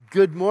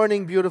Good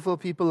morning, beautiful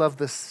people of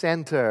the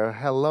center.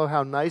 Hello,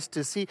 how nice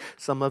to see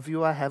some of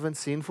you I haven't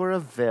seen for a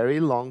very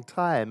long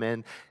time.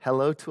 And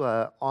hello to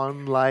our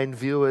online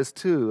viewers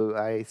too.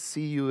 I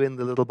see you in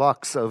the little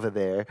box over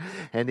there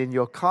and in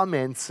your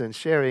comments and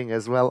sharing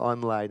as well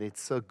online.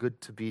 It's so good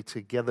to be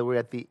together. We're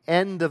at the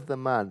end of the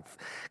month,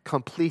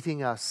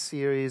 completing our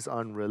series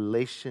on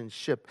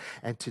relationship.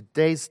 And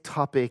today's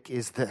topic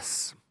is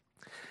this: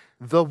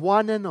 the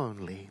one and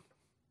only.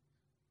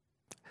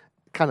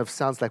 Kind of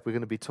sounds like we're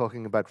going to be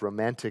talking about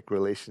romantic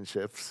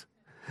relationships.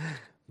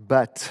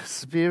 But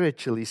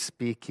spiritually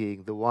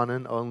speaking, the one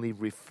and only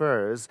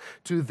refers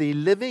to the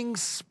living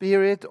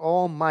Spirit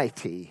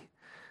Almighty,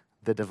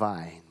 the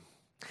divine.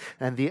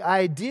 And the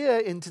idea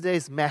in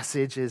today's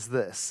message is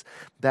this: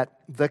 that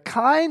the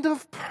kind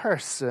of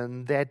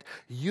person that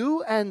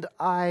you and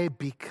I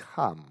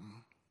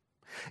become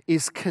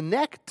is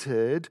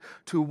connected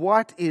to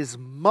what is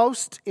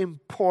most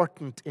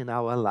important in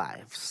our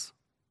lives.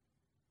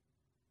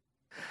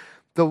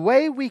 The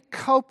way we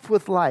cope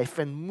with life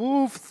and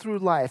move through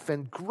life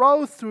and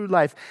grow through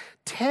life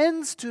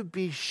tends to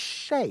be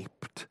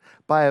shaped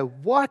by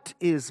what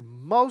is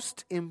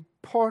most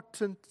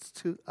important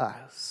to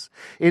us.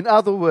 In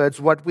other words,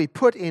 what we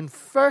put in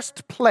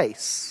first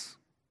place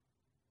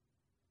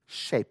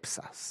shapes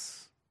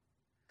us.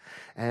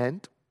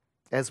 And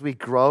as we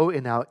grow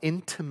in our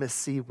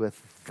intimacy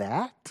with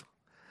that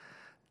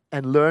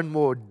and learn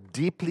more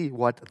deeply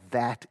what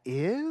that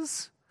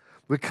is,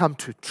 we come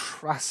to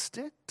trust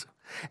it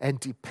and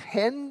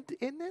depend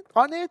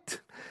on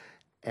it,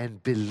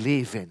 and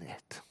believe in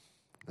it.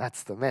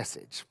 That's the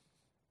message.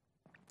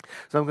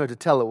 So I'm going to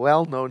tell a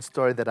well-known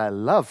story that I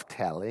love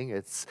telling.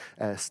 It's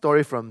a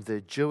story from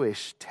the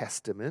Jewish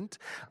Testament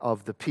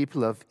of the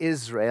people of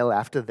Israel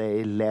after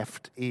they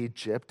left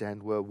Egypt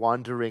and were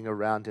wandering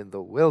around in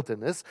the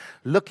wilderness,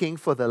 looking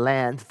for the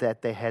land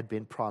that they had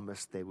been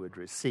promised they would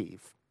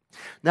receive.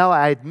 Now,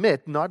 I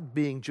admit, not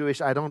being Jewish,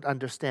 I don't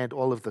understand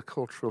all of the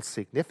cultural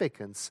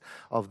significance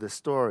of the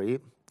story.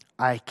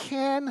 I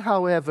can,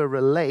 however,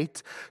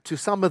 relate to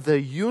some of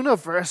the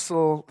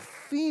universal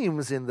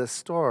themes in the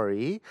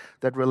story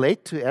that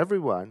relate to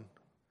everyone,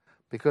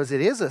 because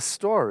it is a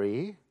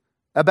story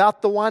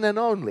about the one and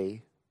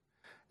only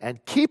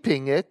and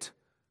keeping it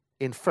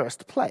in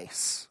first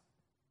place.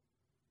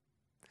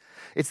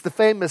 It's the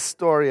famous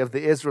story of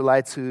the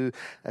Israelites who,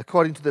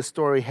 according to the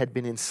story, had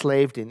been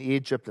enslaved in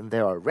Egypt, and they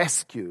are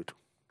rescued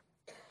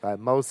by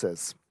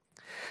Moses.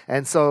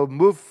 And so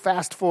move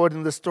fast forward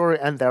in the story,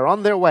 and they're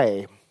on their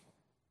way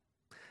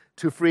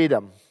to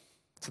freedom,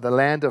 to the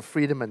land of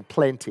freedom and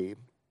plenty.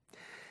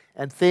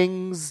 And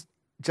things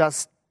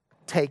just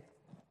take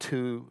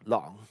too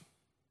long.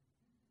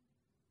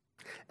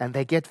 And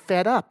they get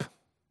fed up.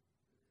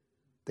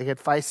 They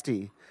get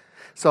feisty.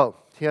 So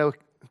here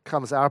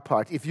comes our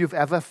part. If you've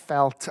ever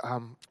felt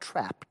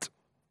trapped,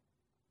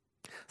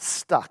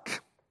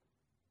 stuck,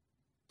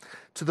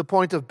 to the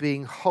point of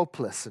being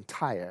hopeless and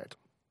tired,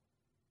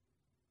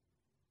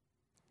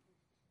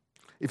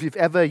 if you've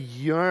ever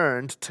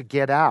yearned to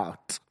get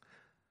out,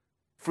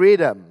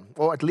 freedom,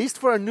 or at least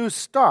for a new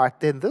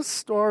start, then this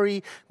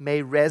story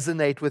may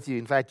resonate with you.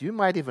 In fact, you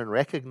might even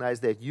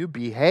recognize that you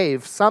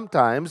behave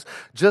sometimes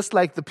just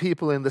like the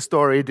people in the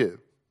story do.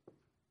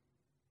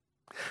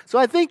 So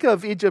I think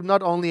of Egypt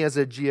not only as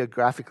a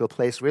geographical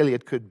place, really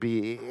it could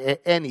be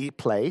any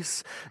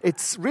place.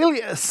 It's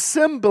really a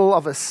symbol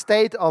of a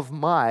state of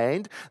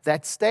mind,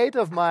 that state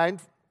of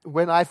mind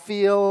when I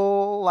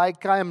feel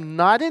like I'm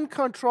not in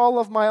control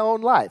of my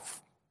own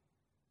life.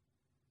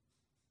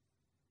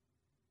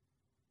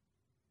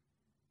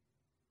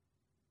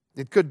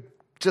 It could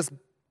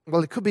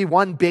be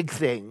one big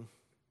thing,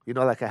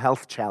 like a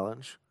health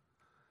challenge.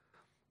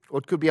 Or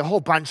it could be a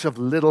whole bunch of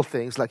little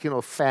things like,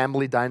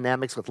 family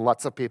dynamics with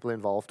lots of people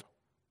involved.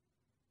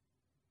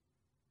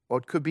 Or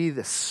it could be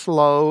the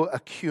slow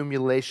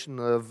accumulation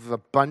of a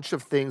bunch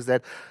of things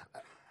that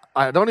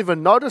I don't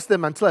even notice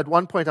them until at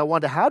one point I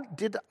wonder, how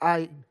did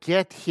I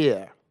get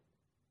here?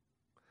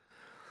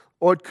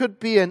 Or it could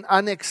be an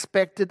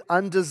unexpected,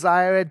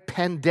 undesired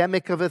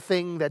pandemic of a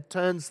thing that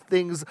turns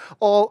things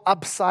all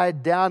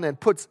upside down and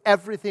puts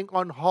everything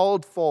on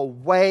hold for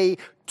way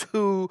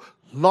too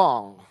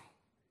long.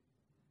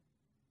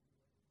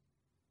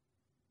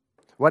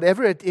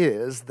 Whatever it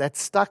is, that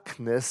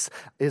stuckness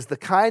is the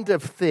kind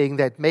of thing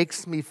that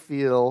makes me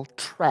feel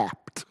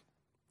trapped.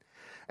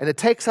 And it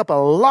takes up a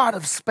lot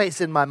of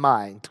space in my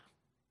mind.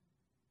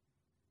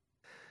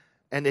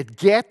 And it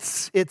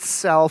gets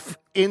itself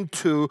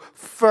into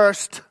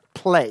first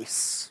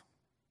place.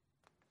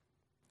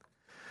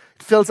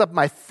 It fills up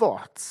my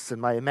thoughts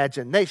and my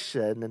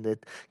imagination, and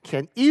it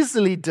can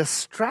easily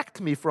distract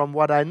me from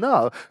what I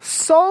know.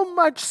 So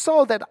much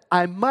so that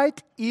I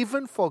might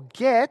even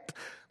forget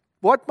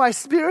what my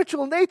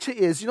spiritual nature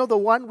is. The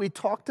one we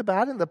talked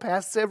about in the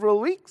past several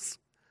weeks.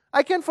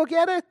 I can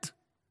forget it.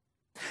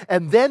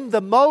 And then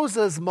the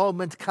Moses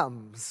moment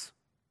comes.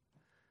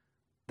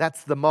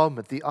 That's the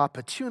moment, the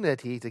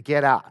opportunity to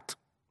get out,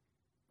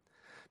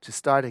 to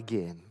start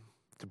again,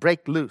 to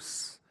break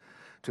loose,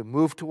 to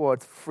move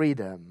towards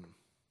freedom.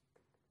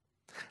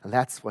 And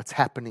that's what's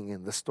happening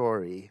in the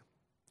story.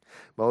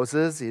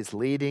 Moses is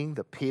leading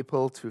the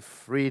people to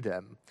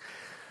freedom.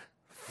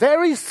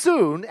 Very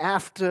soon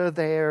after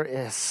their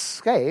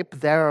escape,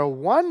 they're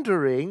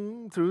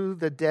wandering through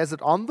the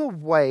desert on the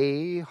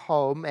way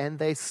home, and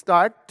they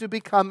start to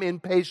become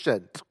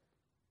impatient.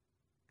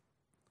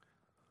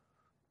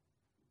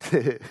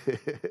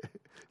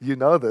 You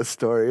know the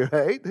story,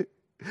 right?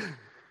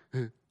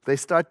 They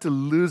start to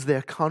lose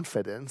their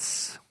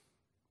confidence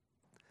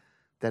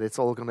that it's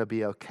all going to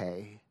be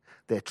okay.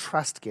 Their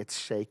trust gets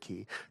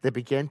shaky. They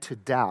begin to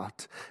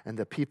doubt, and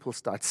the people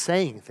start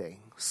saying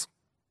things.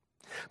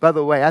 By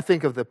the way, I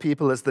think of the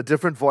people as the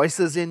different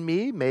voices in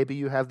me. Maybe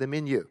you have them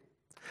in you.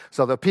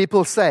 So the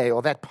people say,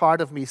 or that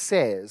part of me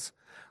says,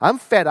 I'm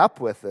fed up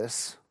with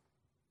this.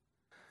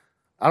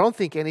 I don't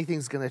think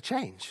anything's going to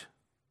change.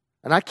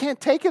 And I can't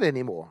take it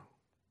anymore.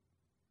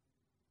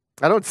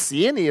 I don't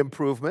see any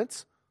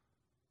improvements.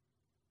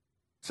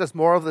 It's just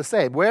more of the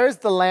same. Where is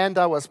the land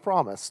I was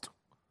promised?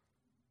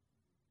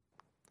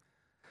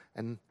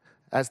 And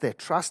as their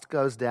trust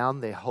goes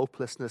down, their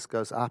hopelessness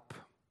goes up.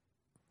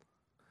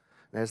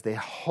 And as their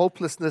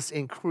hopelessness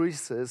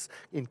increases,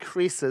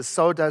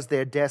 so does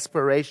their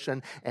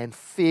desperation and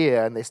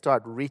fear, and they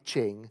start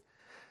reaching.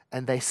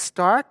 And they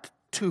start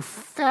to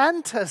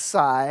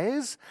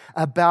fantasize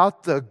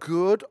about the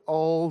good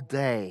old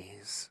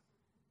days.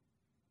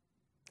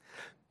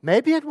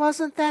 Maybe it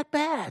wasn't that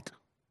bad.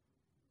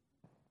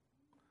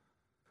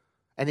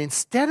 And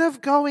instead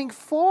of going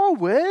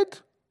forward,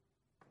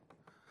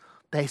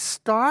 they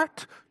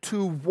start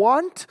to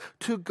want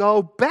to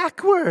go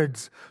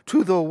backwards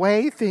to the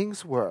way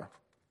things were.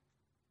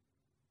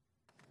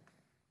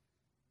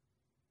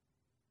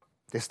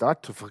 They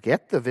start to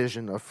forget the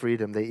vision of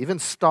freedom. They even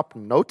stop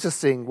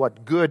noticing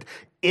what good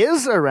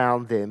is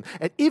around them.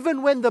 And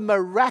even when the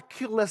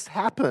miraculous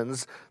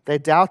happens, they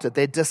doubt it.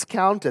 They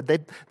discount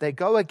it. They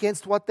go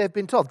against what they've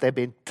been told. They've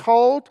been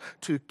told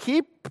to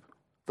keep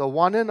the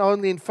one and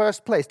only in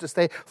first place, to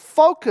stay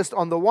focused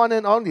on the one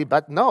and only.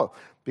 But no,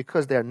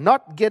 because they're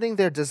not getting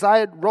their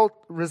desired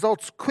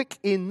results quick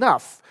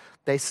enough,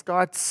 they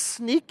start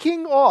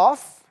sneaking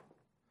off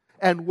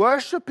and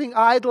worshiping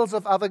idols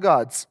of other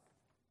gods.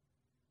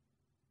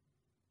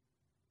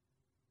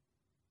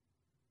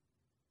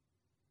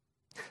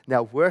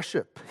 Now,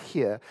 worship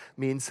here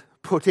means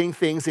putting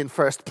things in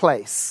first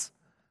place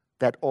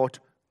that ought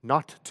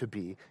not to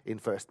be in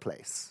first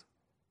place.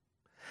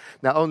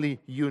 Now, only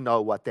you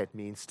know what that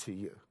means to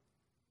you.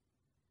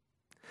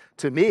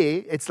 To me,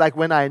 it's like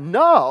when I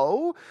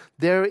know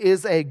there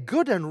is a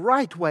good and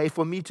right way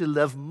for me to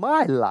live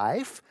my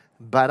life,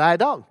 but I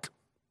don't.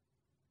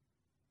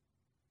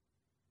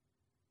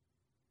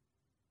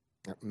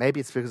 Maybe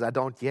it's because I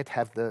don't yet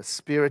have the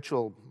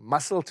spiritual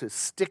muscle to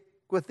stick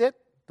with it,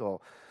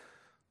 or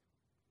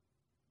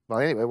well,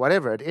 anyway,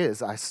 whatever it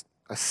is, I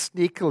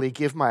sneakily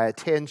give my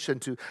attention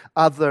to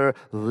other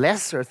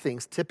lesser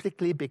things,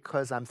 typically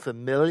because I'm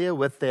familiar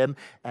with them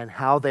and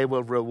how they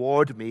will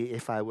reward me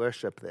if I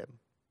worship them.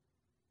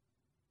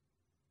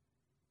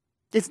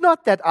 It's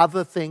not that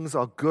other things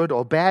are good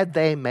or bad.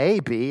 They may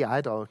be.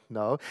 I don't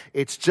know.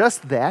 It's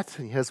just that,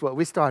 and here's what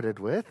we started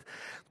with,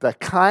 the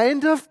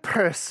kind of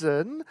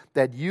person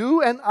that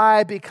you and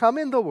I become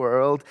in the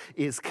world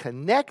is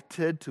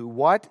connected to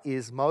what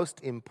is most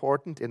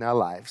important in our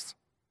lives.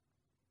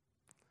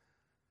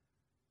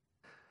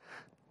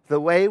 The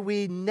way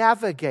we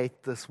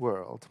navigate this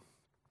world,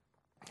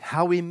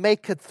 how we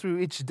make it through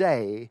each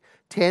day,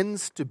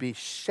 tends to be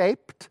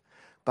shaped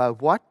by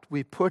what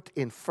we put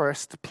in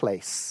first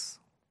place.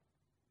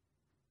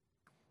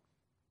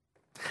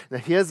 Now,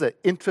 here's an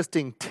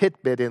interesting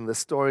tidbit in the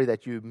story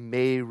that you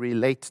may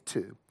relate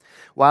to.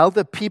 While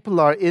the people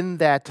are in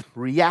that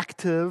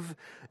reactive,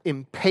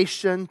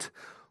 impatient,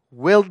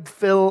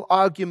 willful,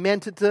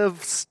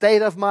 argumentative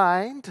state of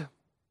mind,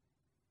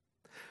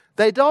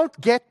 they don't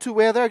get to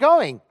where they're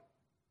going.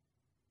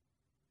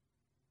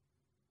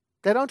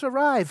 They don't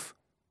arrive.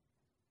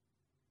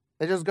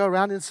 They just go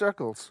around in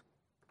circles.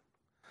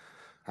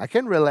 I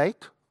can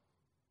relate.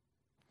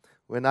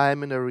 When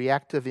I'm in a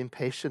reactive,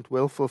 impatient,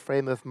 willful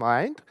frame of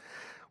mind,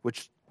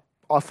 which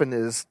often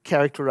is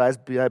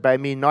characterized by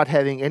me not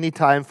having any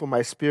time for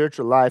my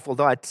spiritual life,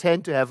 although I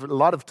tend to have a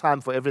lot of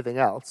time for everything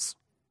else,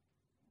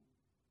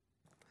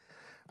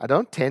 I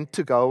don't tend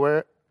to go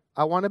where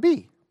I want to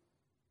be.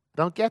 I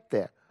don't get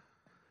there.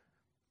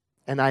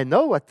 And I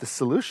know what the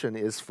solution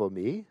is for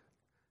me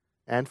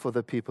and for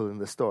the people in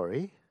the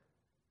story.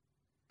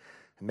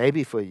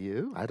 Maybe for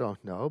you, I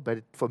don't know.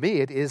 But for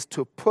me, it is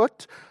to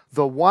put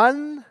the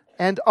one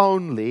and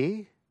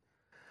only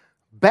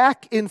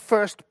back in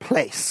first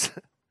place.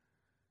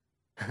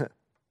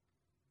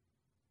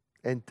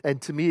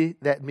 And to me,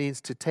 that means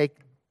to take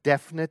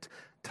definite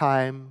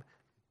time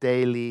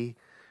daily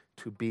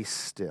to be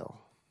still.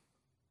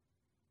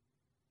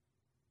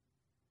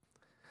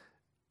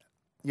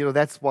 You know,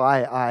 that's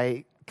why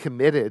I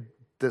committed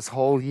this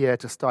whole year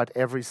to start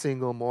every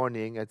single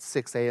morning at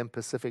 6 a.m.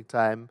 Pacific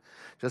time,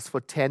 just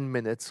for 10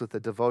 minutes with a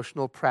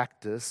devotional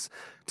practice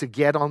to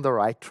get on the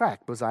right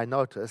track, because I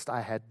noticed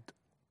I had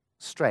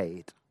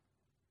strayed.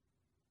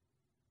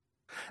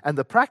 And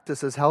the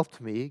practice has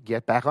helped me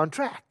get back on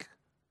track.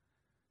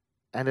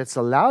 And it's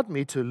allowed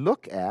me to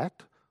look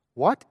at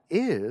what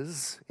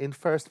is in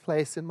first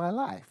place in my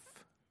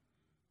life.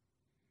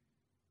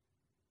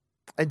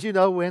 And you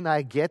know, when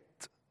I get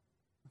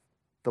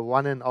the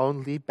one and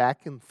only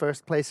back in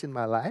first place in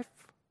my life,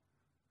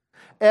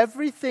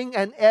 everything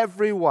and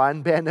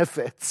everyone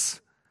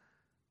benefits.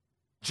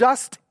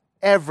 Just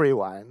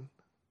everyone.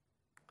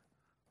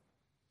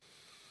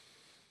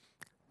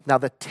 Now,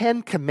 the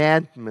 10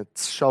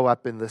 Commandments show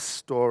up in this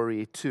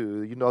story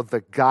too. You know,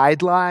 the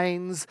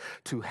guidelines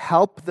to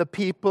help the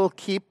people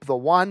keep the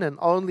one and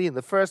only in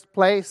the first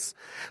place.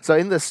 So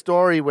in the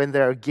story, when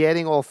they're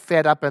getting all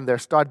fed up and they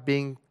start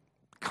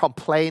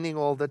complaining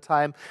all the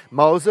time,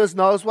 Moses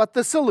knows what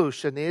the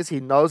solution is. He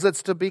knows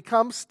it's to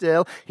become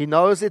still. He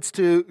knows it's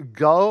to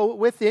go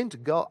within, to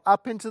go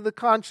up into the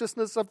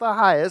consciousness of the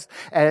highest,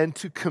 and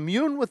to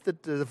commune with the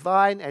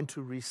divine and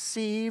to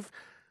receive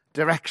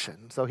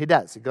direction. So he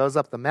does. He goes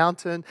up the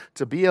mountain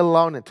to be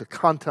alone and to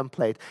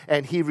contemplate.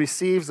 And he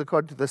receives,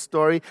 according to the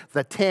story,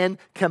 the 10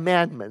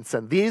 Commandments.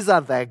 And these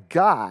are the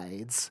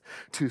guides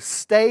to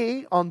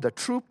stay on the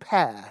true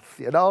path.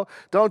 You know,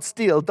 don't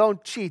steal,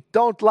 don't cheat,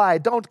 don't lie,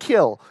 don't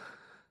kill.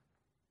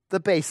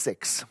 The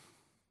basics.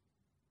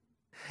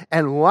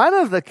 And one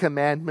of the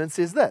commandments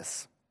is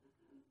this: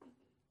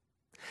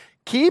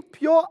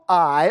 keep your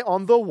eye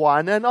on the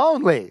one and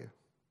only.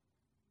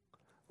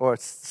 Or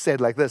it's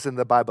said like this in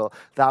the Bible: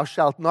 thou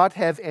shalt not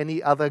have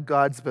any other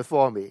gods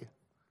before me.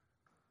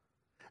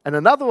 And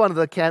another one of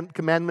the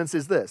commandments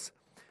is this: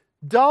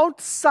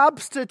 don't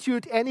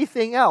substitute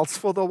anything else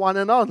for the one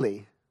and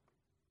only.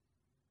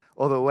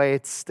 Or the way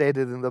it's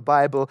stated in the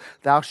Bible: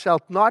 thou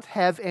shalt not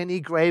have any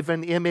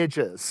graven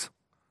images.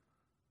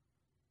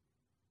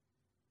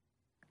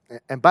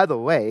 And by the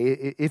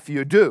way, if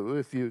you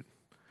do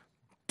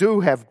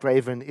have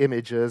graven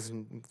images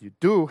and you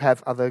do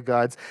have other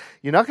gods,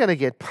 you're not going to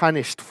get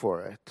punished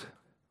for it.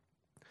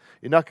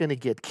 You're not going to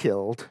get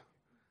killed.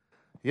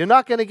 You're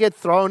not going to get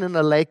thrown in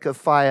a lake of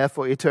fire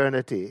for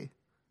eternity.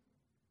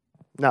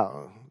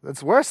 No,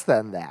 it's worse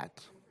than that.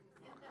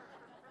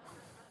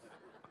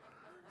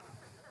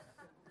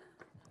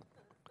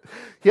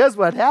 Here's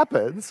what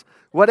happens.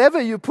 Whatever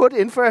you put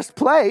in first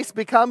place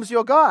becomes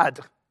your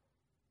God.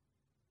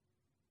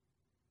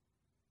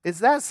 It's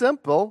that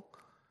simple.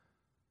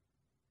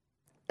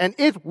 And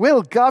it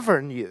will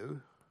govern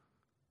you.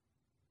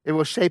 It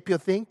will shape your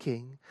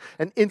thinking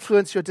and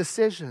influence your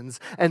decisions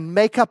and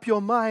make up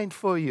your mind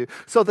for you.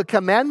 So the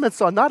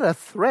commandments are not a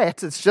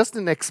threat. It's just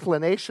an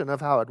explanation of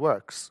how it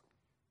works.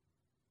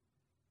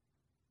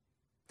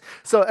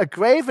 So a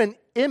graven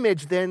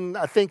image, then,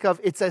 I think of,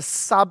 it's a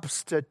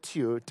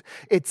substitute.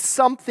 It's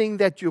something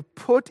that you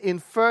put in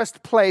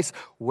first place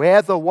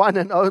where the one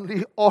and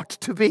only ought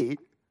to be.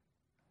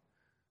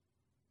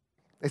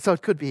 And so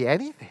it could be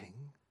anything.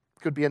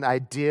 It could be an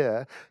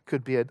idea, it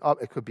could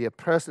be a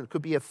person, it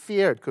could be a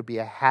fear, it could be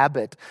a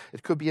habit,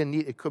 it could be a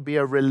need, it could be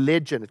a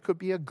religion, it could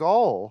be a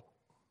goal.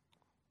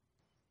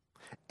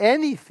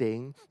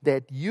 Anything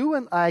that you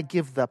and I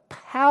give the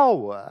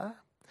power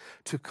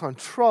to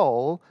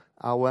control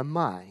our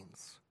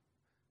minds,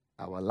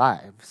 our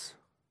lives,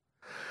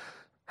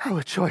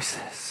 our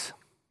choices.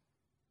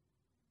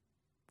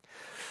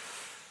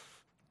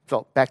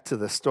 So back to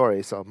the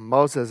story. So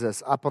Moses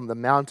is up on the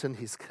mountain.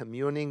 He's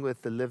communing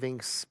with the living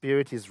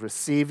Spirit. He's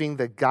receiving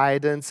the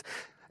guidance.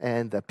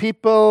 And the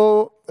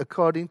people,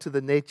 according to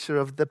the nature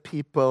of the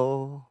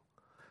people,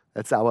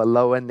 that's our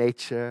lower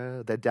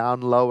nature. They're down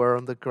lower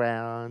on the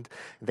ground.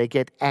 They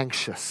get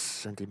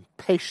anxious and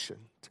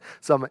impatient.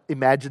 So I'm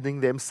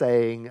imagining them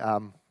saying,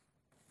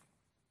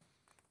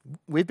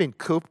 we've been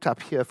cooped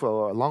up here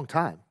for a long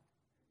time.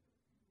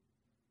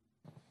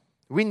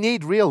 We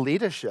need real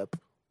leadership.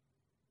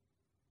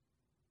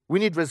 We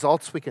need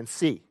results we can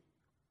see.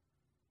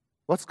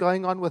 What's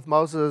going on with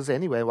Moses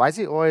anyway? Why is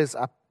he always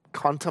up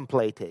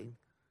contemplating,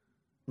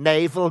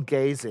 navel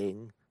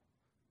gazing?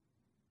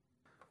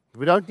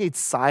 We don't need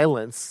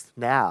silence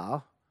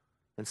now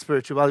and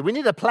spirituality. We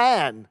need a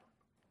plan.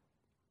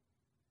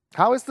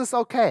 How is this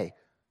okay?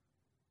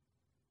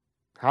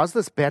 How is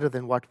this better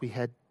than what we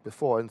had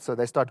before? And so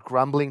they start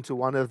grumbling to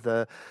one of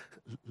the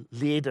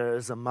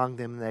leaders among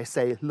them, and they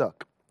say,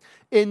 look,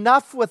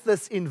 enough with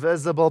this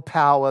invisible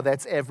power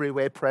that's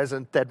everywhere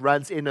present, that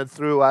runs in and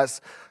through us,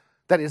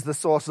 that is the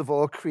source of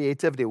all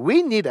creativity.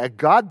 We need a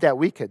God that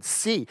we can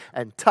see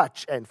and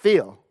touch and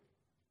feel.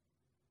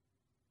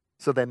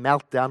 So they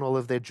melt down all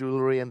of their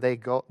jewelry and their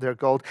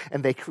gold,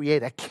 and they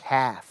create a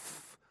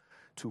calf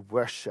to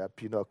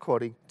worship. You know,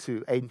 according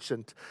to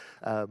ancient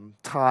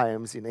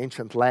times, in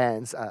ancient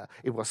lands,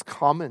 it was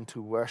common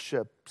to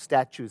worship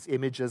statues,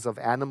 images of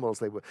animals.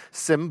 They were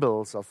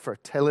symbols of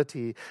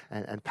fertility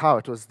and power.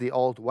 It was the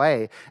old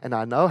way. And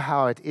I know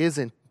how it is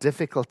in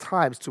difficult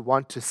times to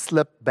want to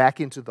slip back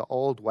into the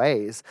old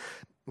ways.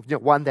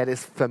 one that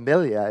is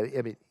familiar.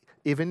 I mean,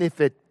 even if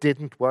it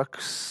didn't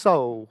work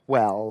so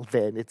well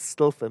then, it's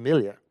still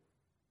familiar.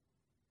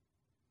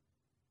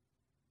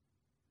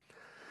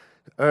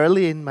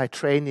 Early in my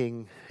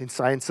training in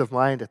Science of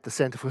Mind at the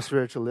Center for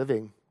Spiritual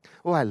Living,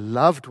 I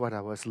loved what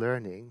I was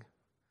learning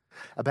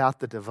about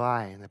the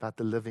divine, about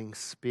the living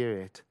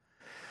Spirit.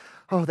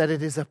 That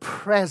it is a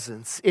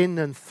presence in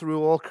and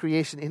through all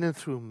creation, in and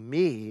through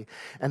me,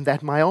 and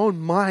that my own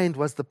mind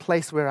was the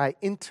place where I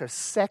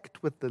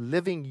intersect with the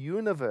living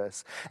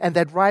universe, and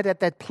that right at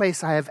that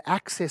place I have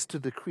access to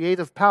the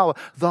creative power,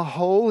 the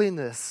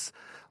holiness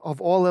of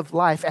all of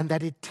life, and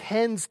that it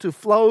tends to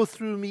flow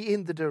through me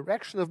in the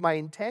direction of my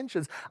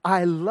intentions.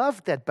 I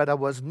loved that, but I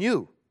was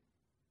new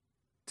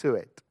to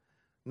it,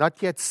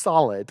 not yet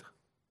solid.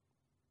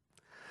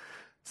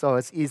 So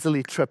it's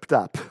easily tripped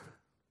up.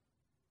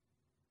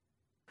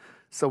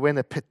 So when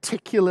a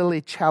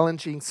particularly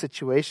challenging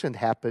situation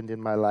happened in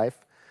my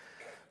life,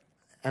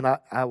 and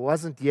I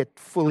wasn't yet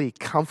fully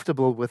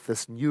comfortable with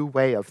this new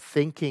way of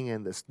thinking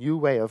and this new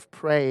way of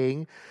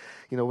praying,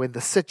 when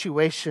the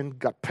situation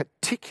got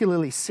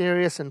particularly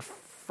serious and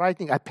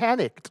frightening, I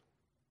panicked.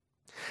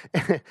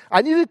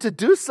 I needed to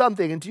do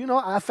something. And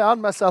I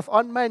found myself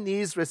on my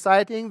knees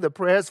reciting the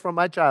prayers from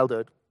my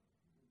childhood.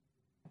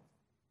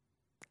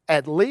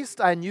 At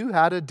least I knew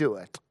how to do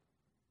it.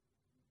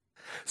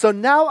 So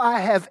now I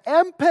have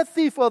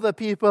empathy for the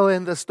people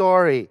in the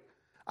story.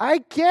 I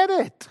get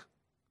it.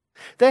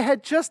 They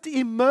had just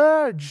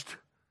emerged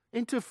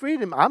into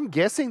freedom. I'm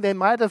guessing they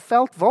might have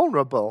felt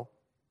vulnerable.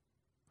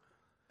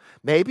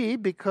 Maybe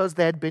because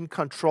they had been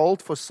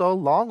controlled for so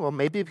long, or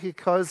maybe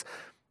because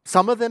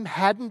some of them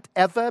hadn't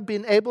ever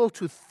been able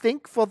to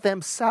think for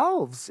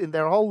themselves in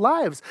their whole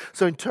lives.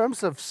 So in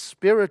terms of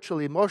spiritual,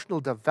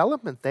 emotional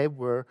development, they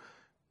were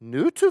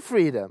new to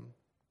freedom.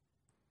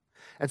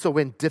 And so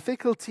when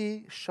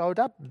difficulty showed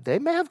up, they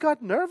may have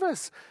got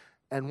nervous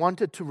and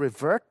wanted to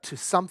revert to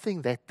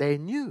something that they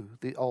knew,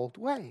 the old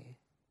way.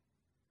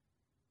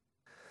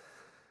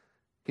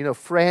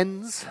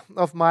 Friends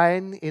of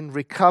mine in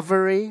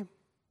recovery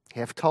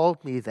have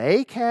told me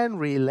they can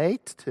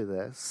relate to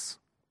this.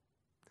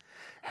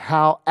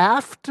 How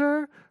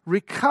after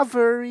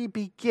recovery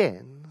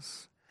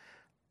begins,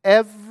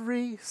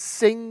 every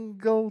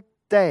single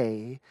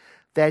day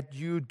that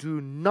you do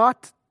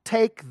not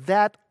take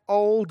that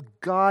old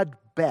God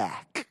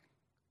back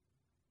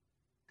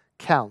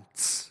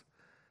counts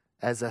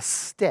as a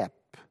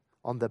step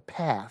on the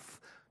path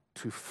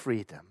to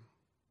freedom.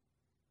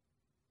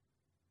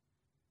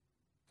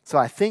 So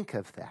I think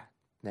of that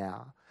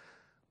now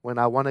when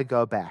I want to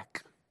go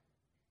back,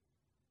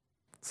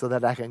 so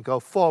that I can go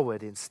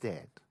forward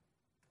instead.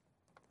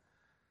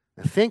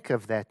 I think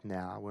of that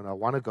now when I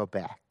want to go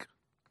back.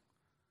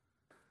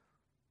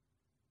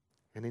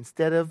 And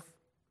instead of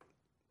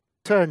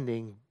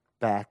turning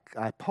back,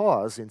 I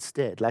pause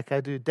instead, like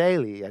I do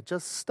daily. I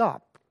just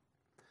stop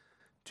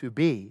to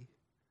be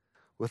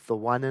with the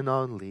one and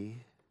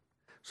only,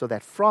 so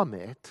that from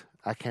it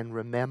I can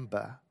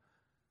remember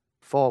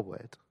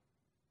forward.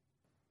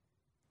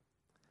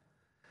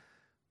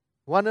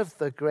 One of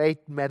the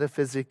great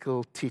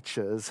metaphysical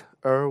teachers,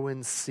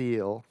 Erwin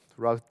Seal,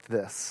 wrote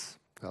this.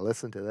 Now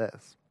listen to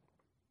this.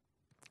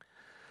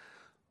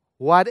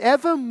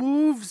 Whatever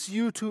moves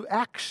you to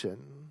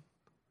action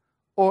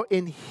or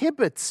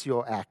inhibits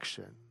your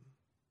action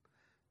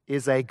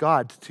is a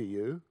God to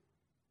you.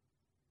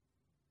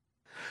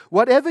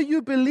 Whatever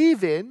you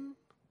believe in,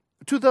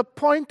 to the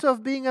point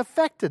of being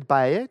affected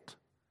by it,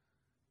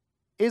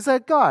 is a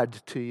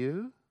God to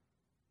you.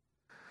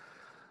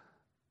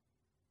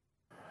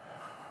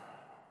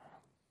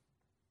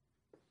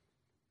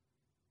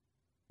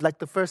 Like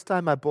the first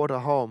time I bought a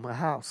home, a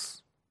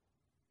house.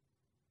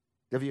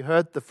 Have you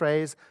heard the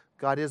phrase,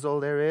 God is all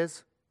there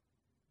is?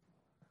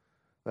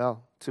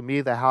 Well, to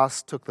me, the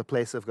house took the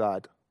place of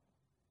God.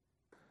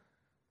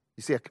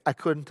 You see, I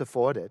couldn't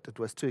afford it. It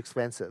was too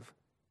expensive.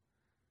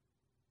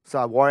 So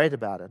I worried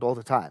about it all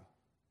the time.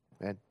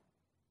 And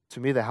to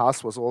me, the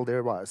house was all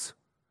there was.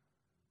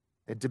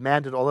 It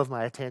demanded all of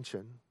my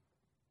attention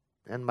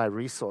and my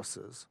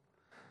resources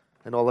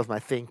and all of my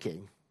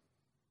thinking.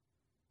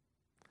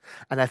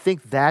 And I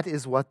think that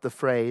is what the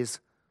phrase,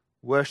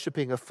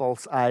 worshiping a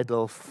false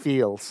idol,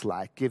 feels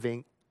like,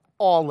 giving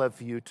all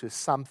of you to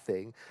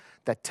something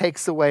that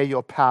takes away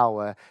your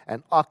power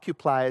and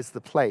occupies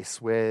the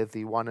place where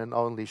the one and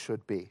only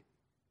should be.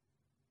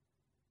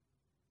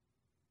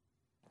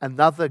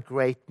 Another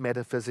great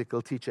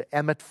metaphysical teacher,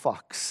 Emmett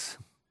Fox,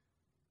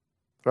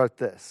 wrote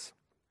this.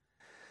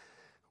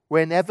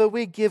 Whenever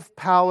we give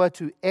power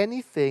to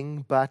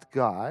anything but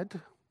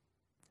God,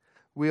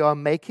 we are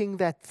making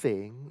that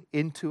thing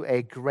into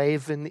a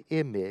graven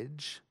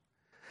image,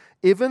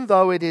 even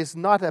though it is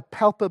not a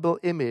palpable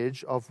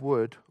image of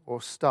wood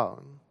or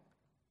stone.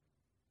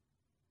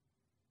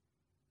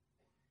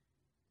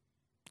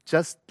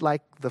 Just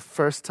like the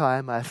first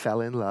time I fell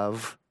in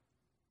love,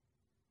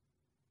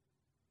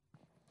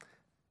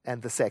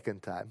 and the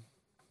second time,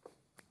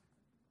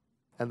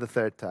 and the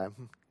third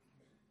time.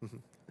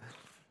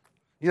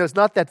 It's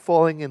not that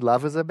falling in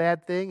love is a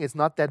bad thing. It's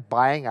not that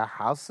buying a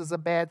house is a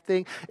bad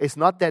thing. It's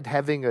not that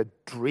having a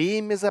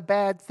dream is a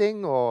bad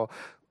thing or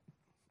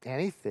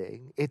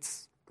anything.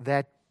 It's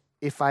that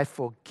if I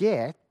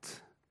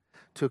forget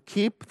to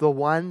keep the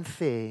one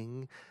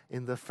thing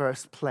in the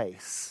first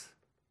place,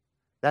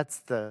 that's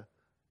the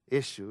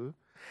issue.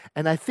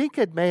 And I think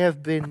it may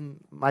have been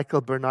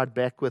Michael Bernard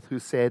Beckwith who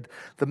said,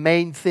 the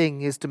main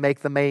thing is to make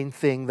the main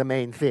thing the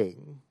main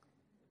thing.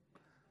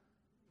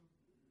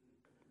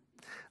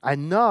 I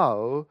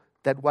know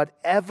that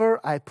whatever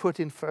I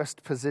put in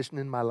first position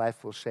in my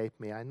life will shape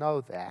me. I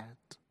know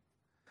that.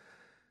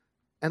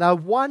 And I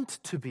want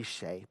to be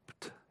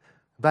shaped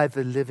by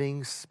the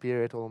living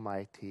Spirit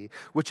Almighty,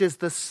 which is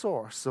the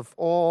source of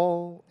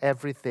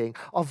everything,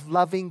 of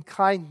loving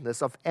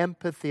kindness, of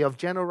empathy, of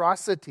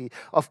generosity,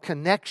 of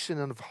connection,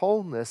 and of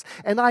wholeness.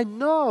 And I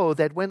know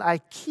that when I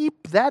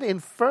keep that in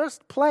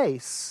first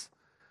place,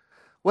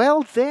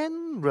 well,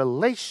 then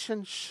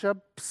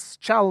relationships,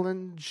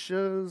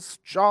 challenges,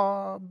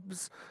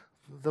 jobs,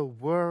 the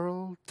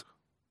world,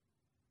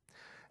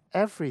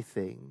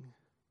 everything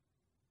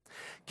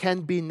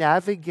can be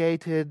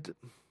navigated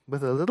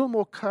with a little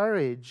more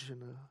courage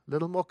and a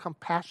little more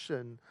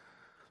compassion,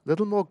 a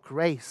little more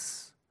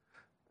grace,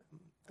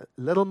 a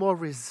little more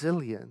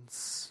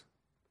resilience,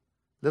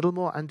 a little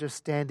more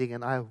understanding.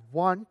 And I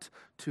want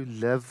to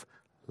live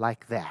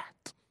like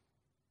that.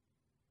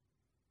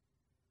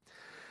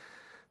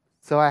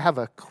 So I have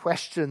a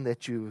question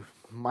that you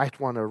might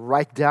want to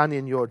write down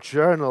in your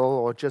journal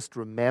or just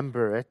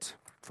remember it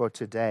for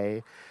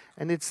today.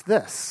 And it's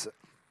this.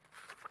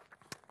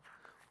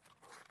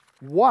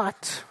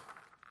 What,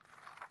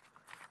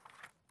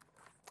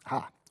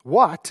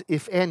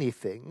 if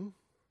anything,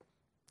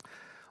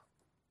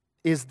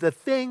 is the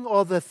thing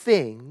or the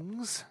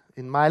things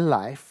in my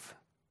life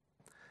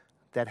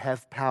that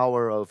have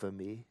power over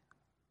me?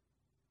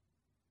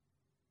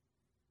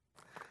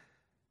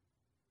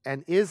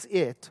 And is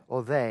it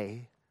or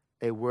they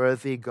a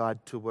worthy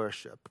God to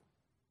worship?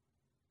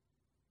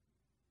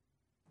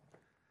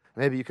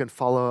 Maybe you can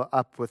follow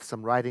up with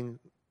some writing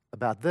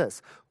about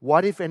this.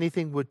 What, if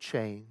anything, would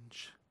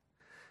change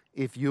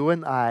if you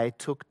and I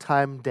took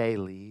time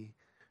daily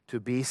to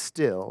be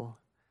still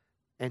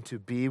and to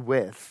be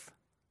with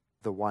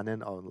the one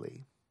and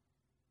only?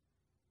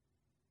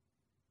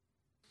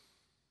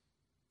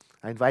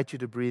 I invite you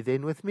to breathe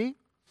in with me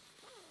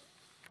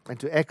and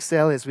to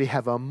exhale as we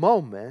have a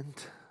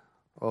moment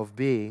of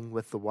being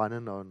with the one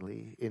and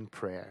only in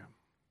prayer.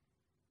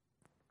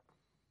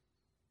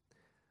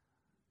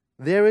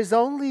 There is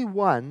only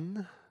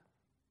one,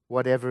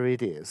 whatever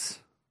it is.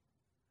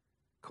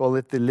 Call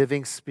it the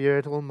living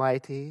Spirit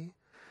Almighty,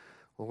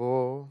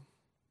 or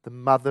the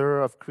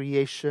mother of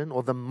creation,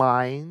 or the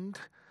mind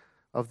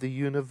of the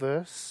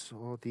universe,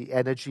 or the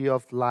energy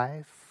of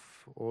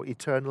life, or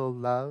eternal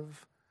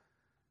love.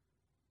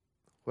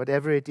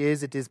 Whatever it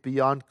is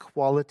beyond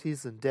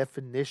qualities and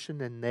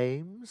definition and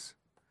names.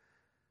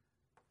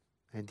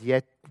 And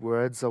yet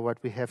words are what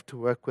we have to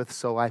work with,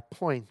 so I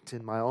point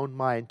in my own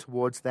mind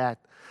towards that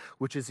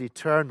which is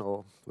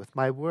eternal. With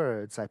my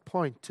words, I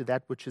point to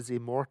that which is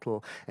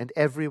immortal and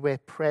everywhere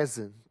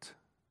present,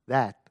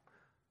 that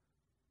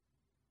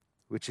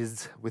which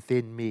is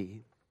within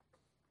me,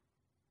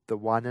 the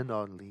one and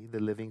only,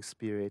 the living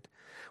Spirit,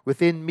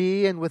 within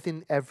me and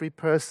within every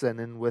person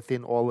and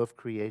within all of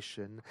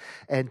creation.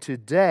 And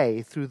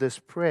today, through this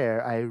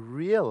prayer, I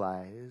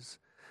realize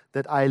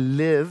that I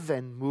live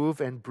and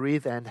move and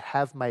breathe and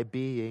have my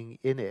being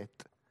in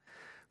it,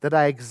 that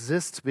I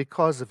exist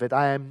because of it.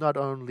 I am not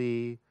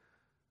only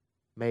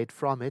made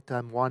from it,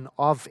 I'm one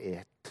of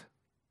it.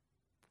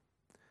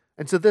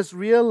 And so this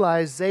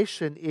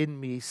realization in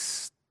me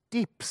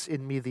steeps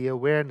in me the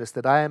awareness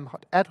that I am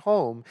at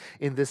home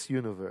in this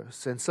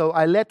universe. And so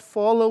I let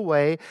fall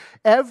away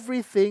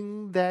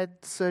everything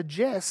that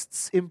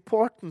suggests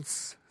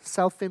importance,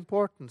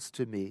 self-importance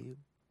to me.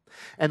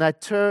 And I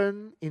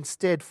turn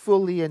instead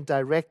fully and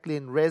directly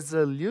and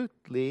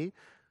resolutely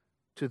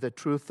to the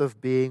truth of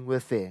being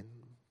within.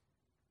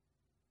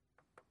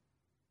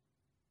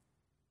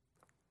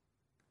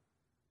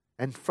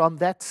 And from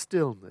that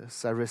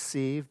stillness, I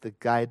receive the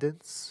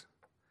guidance,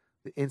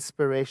 the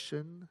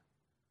inspiration,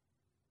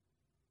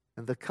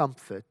 and the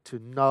comfort to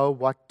know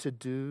what to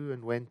do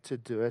and when to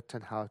do it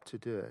and how to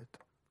do it.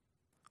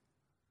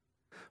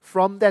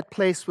 From that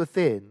place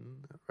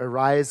within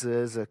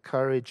arises a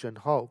courage and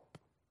hope.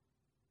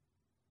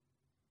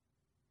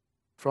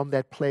 From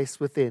that place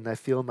within, I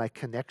feel my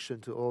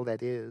connection to all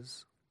that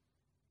is.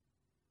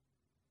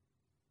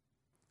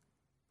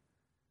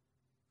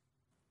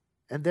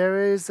 And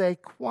there is a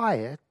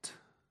quiet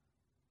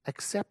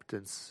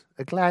acceptance,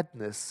 a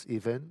gladness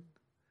even,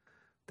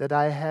 that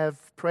I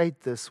have prayed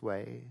this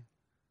way.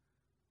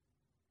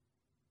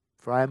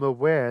 For I am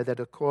aware that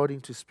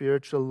according to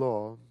spiritual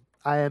law,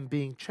 I am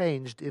being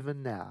changed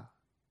even now.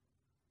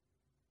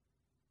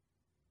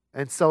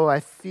 And so I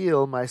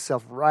feel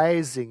myself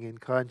rising in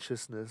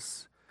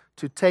consciousness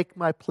to take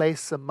my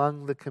place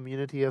among the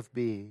community of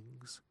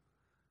beings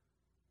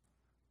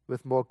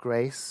with more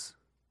grace,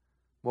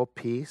 more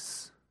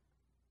peace,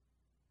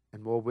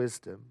 and more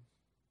wisdom.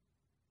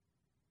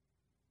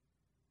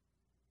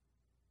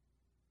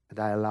 And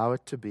I allow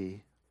it to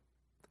be.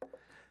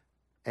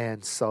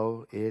 And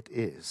so it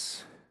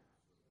is.